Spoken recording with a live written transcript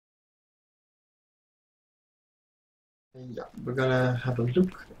Yeah, we're gonna have a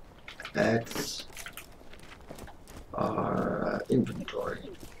look at our inventory.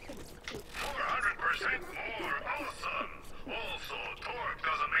 400% more, awesome! Also, torque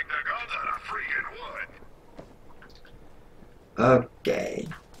doesn't make the guns out of freaking wood. Okay.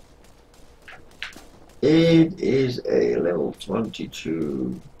 It is a level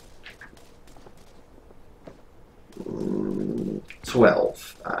 22.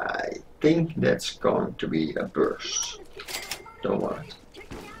 12. I think that's going to be a burst. Don't worry.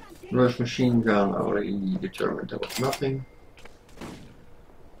 Burst machine gun already determined there was nothing.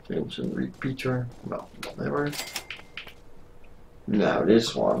 Jameson repeater. Well, whatever. Now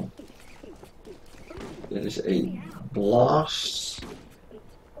this one. It is a blast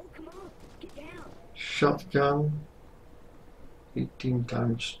shotgun. 18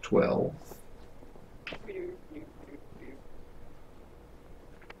 times 12.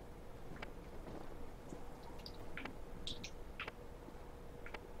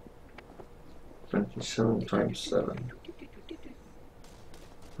 Seven times 7.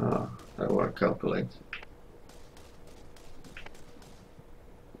 Ah, I want to calculate.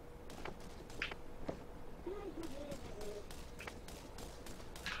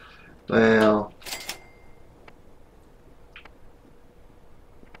 Well,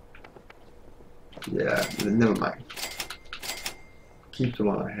 yeah, never mind. Keep the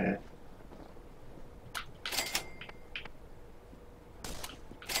one I had.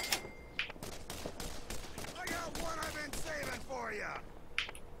 I got one I've been saving for you.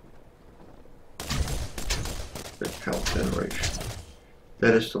 The health generation.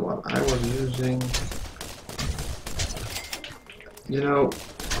 That is the one I was using. You know.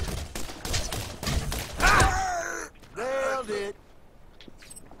 Nailed it.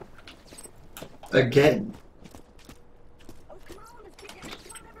 Again.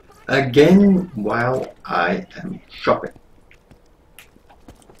 Again while I am shopping.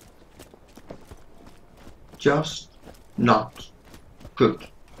 Just not good.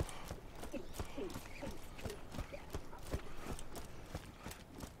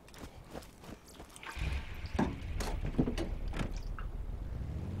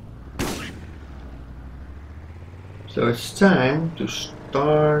 So it's time to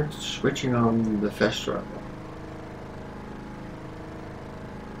start switching on the fast travel.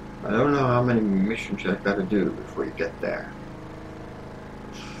 I don't know how many missions I gotta do before you get there.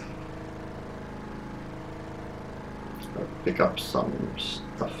 I'll pick up some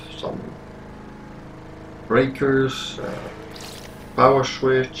stuff, some breakers, power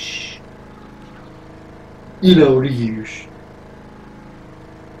switch, you know, the use.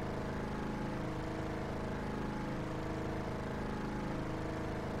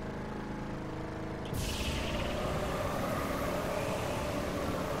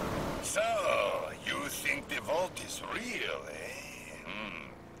 So, you think the vault is real, eh?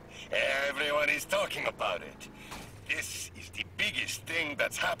 Everyone is talking about it. This is the biggest thing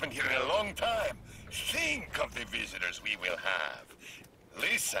that's happened here in a long time. Think of the visitors we will have.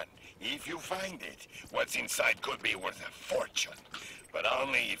 Listen, if you find it, what's inside could be worth a fortune. But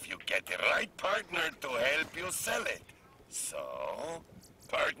only if you get the right partner to help you sell it. So,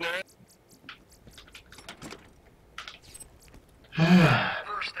 partner?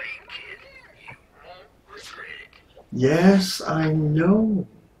 First aid kit. You won't regret it. Yes, I know.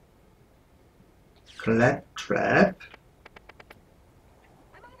 Claptrap.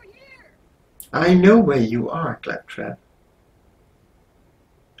 I'm over here. I know where you are, Claptrap.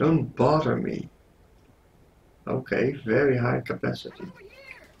 Don't bother me. Okay, very high capacity.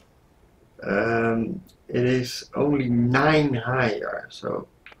 It is only 9 higher, so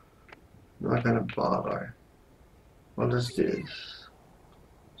I'm not gonna bother. What is this?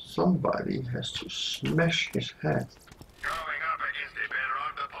 Somebody has to smash his head. Going up against a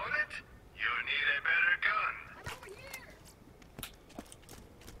better-armed opponent, you need a better gun. I'm over here.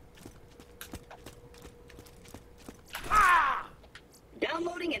 Ah!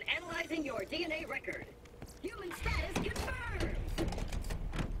 Downloading and analyzing your DNA record. Human status confirmed.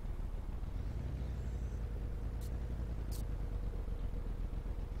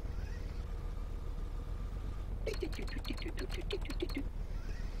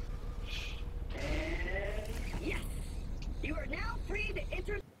 Yes. You are now free to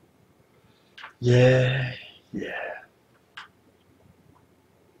enter. Yeah.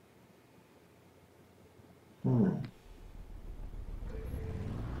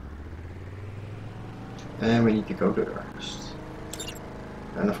 And we need to go to the rest.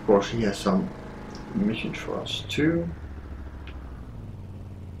 And of course he has some missions for us too.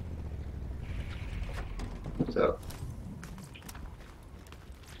 So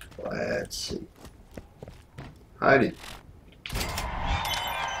let's see. Heidi.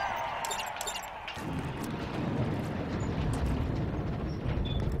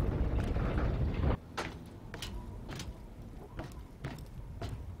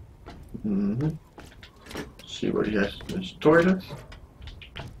 See what he has in his toilet.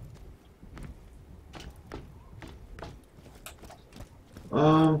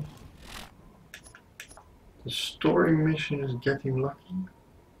 The story mission is getting lucky.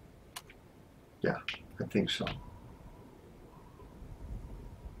 Yeah, I think so.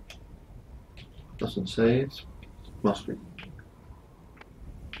 Doesn't say it. Must be.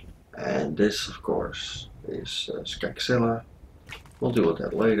 And this, of course, is Skipvogel. We'll deal with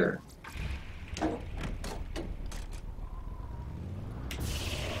that later.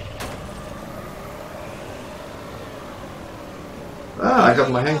 Ah, I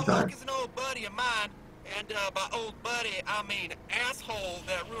got my hang time. He's an old buddy of mine, and by old buddy, I mean asshole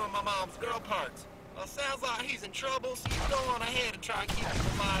that ruined my mom's girl parts. Sounds like he's in trouble, so you go on ahead and try and keep him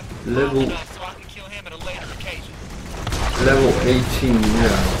alive long enough so I can kill him at a later occasion. Level 18,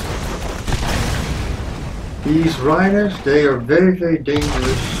 yeah. These riders, they are very, very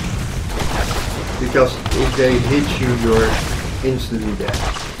dangerous because if they hit you, you're instantly dead.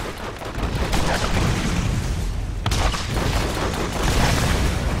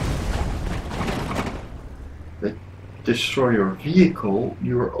 They destroy your vehicle,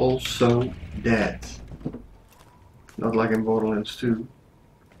 you're also dead. Not like in Borderlands 2.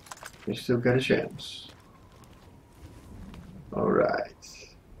 You still get a chance. Alright.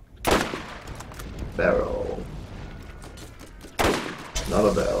 Barrel. Not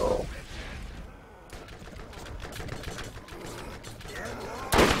a barrel.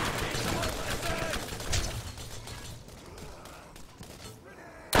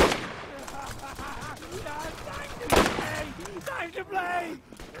 Time to play!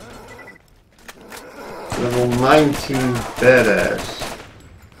 Level 19 badass.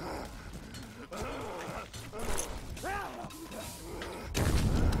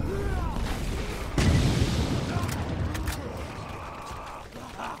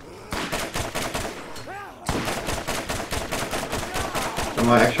 Am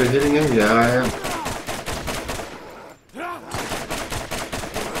I actually hitting him? Yeah, I am.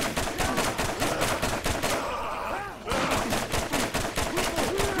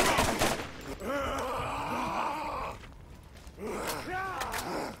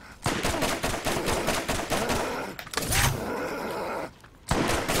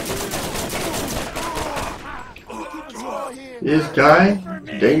 This guy,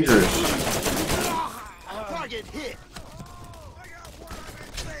 dangerous. Target hit. I got one I've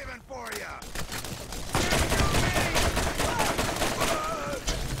been saving for you.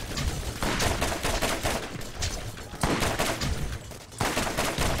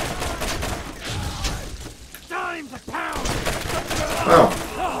 Time to pound. Oh.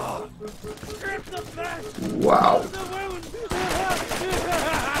 Wow.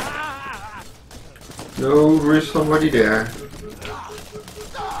 No, there is somebody there.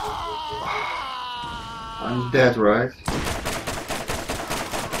 I'm dead, right?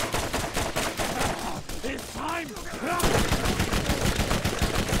 It's time.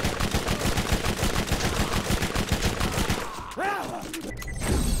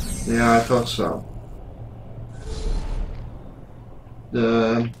 Yeah, I thought so.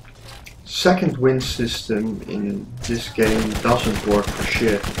 The second wind system in this game doesn't work for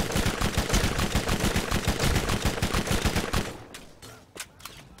shit.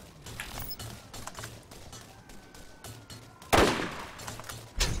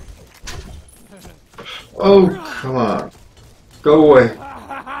 Oh, come on. Go away.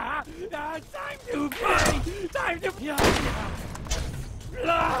 Time to play! Time to play!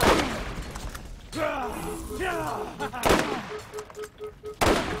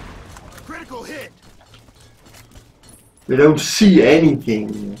 Critical hit! We don't see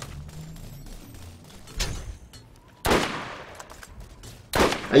anything.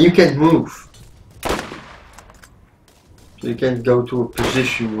 And you can't move. So you can't go to a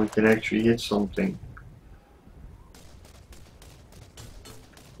position where you can actually hit something.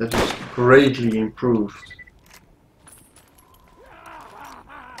 That is greatly improved.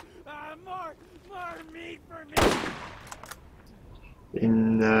 More meat for me!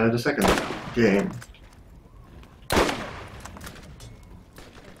 In the second game.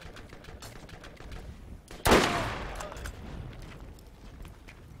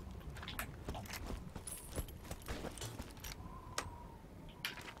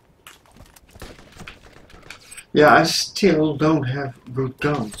 Yeah, I still don't have good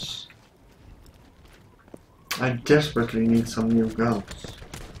guns. I desperately need some new guns.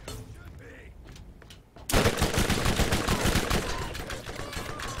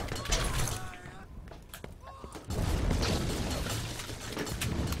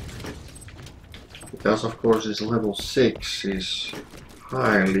 because of course this level 6 is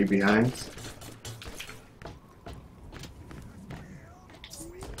highly behind.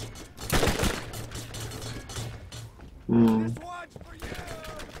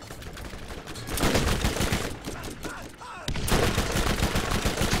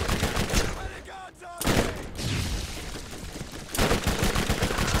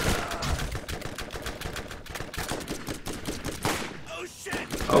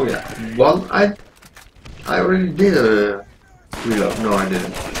 Oh yeah, one I already did a reload. No, I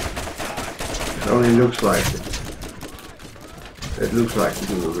didn't. It only looks like it. It looks like to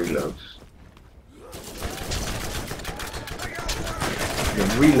do a reload. The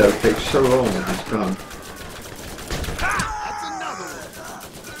reload takes so long with this gun. That's another one.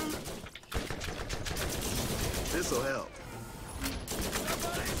 This'll help.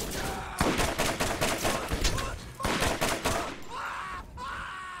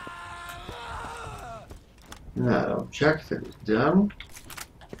 Now the objective is done.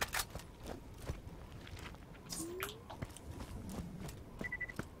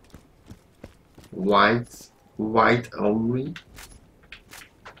 White only.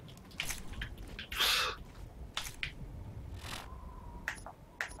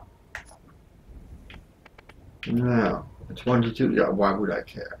 No, 22. Yeah, why would I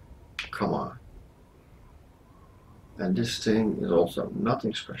care? Come on. And this thing is also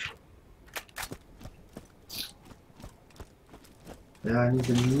nothing special. Yeah, I need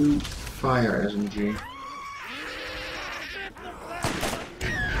a new fire SMG.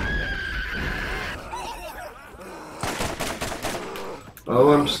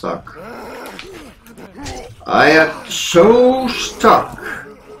 Oh, I'm stuck. I am so stuck.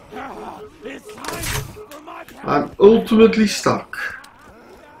 I'm ultimately stuck.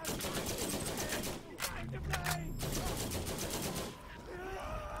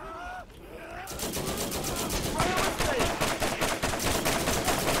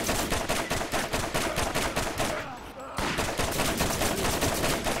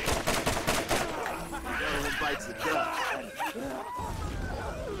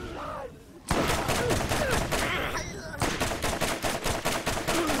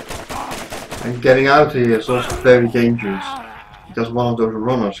 And getting out of here is also very dangerous, because one of those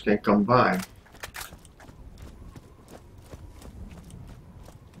runners can come by.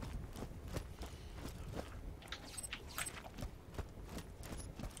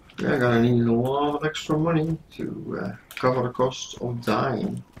 Yeah, I'm gonna need a lot of extra money to cover the cost of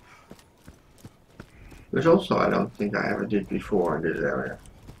dying. Which also I don't think I ever did before in this area.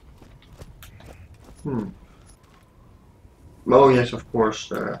 Oh yes, of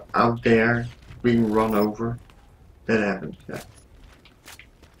course, out there, being run over. That happened, yeah.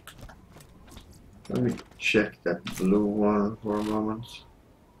 Let me check that blue one for a moment.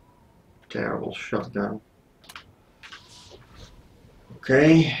 Terrible shotgun.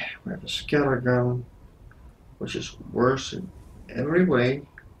 Okay, we have a scatter gun, which is worse in every way.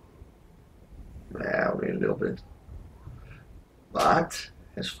 Yeah, only a little bit. But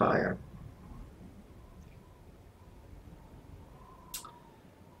has fire.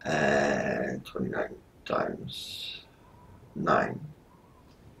 And 29 times 9.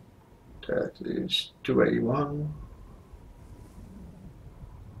 That is 281.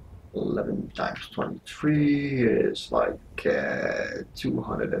 11 times 23 is like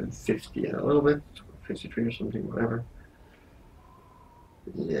 250 and a little bit. 53 or something, whatever.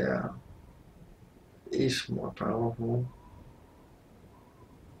 Yeah. Is more powerful.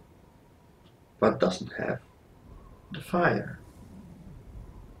 But doesn't have the fire.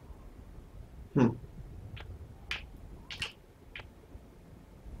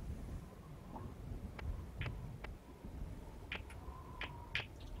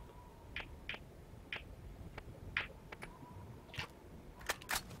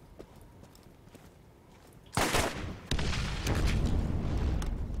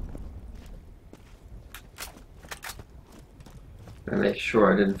 And make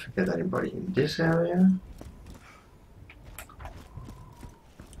sure I didn't forget anybody in this area.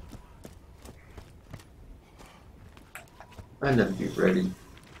 And then be ready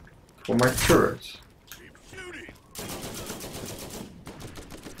for my turrets.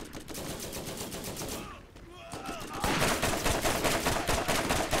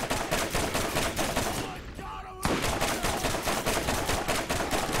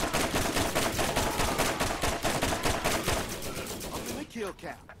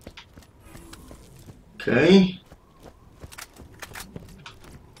 Okay.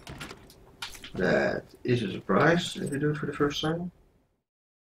 That is a surprise if you do it for the first time.